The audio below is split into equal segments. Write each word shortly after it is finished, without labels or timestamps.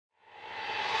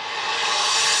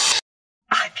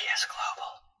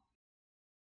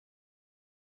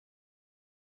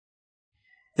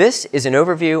This is an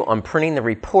overview on printing the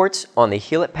reports on the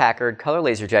Hewlett-Packard Color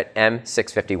LaserJet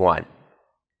M651.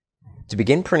 To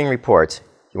begin printing reports,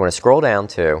 you want to scroll down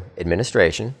to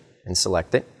Administration and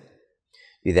select it.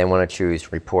 You then want to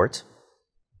choose Reports,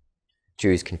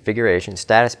 choose Configuration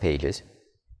Status Pages,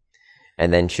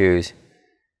 and then choose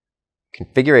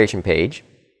Configuration Page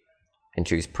and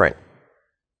choose Print.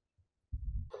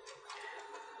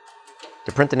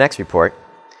 To print the next report,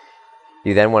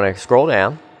 you then want to scroll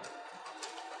down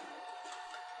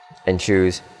and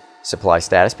choose Supply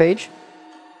Status Page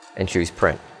and choose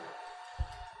Print.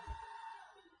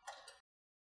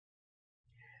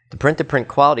 To print the print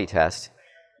quality test,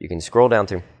 you can scroll down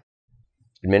to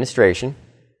Administration,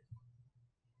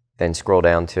 then scroll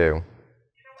down to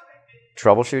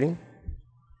Troubleshooting,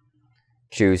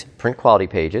 choose Print Quality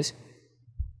Pages,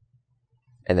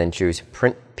 and then choose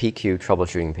Print PQ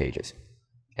Troubleshooting Pages,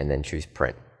 and then choose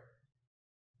Print.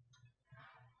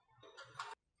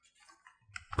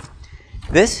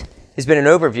 This has been an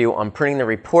overview on printing the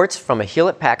reports from a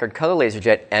Hewlett-Packard Color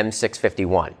LaserJet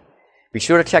M651. Be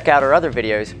sure to check out our other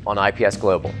videos on IPS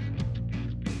Global.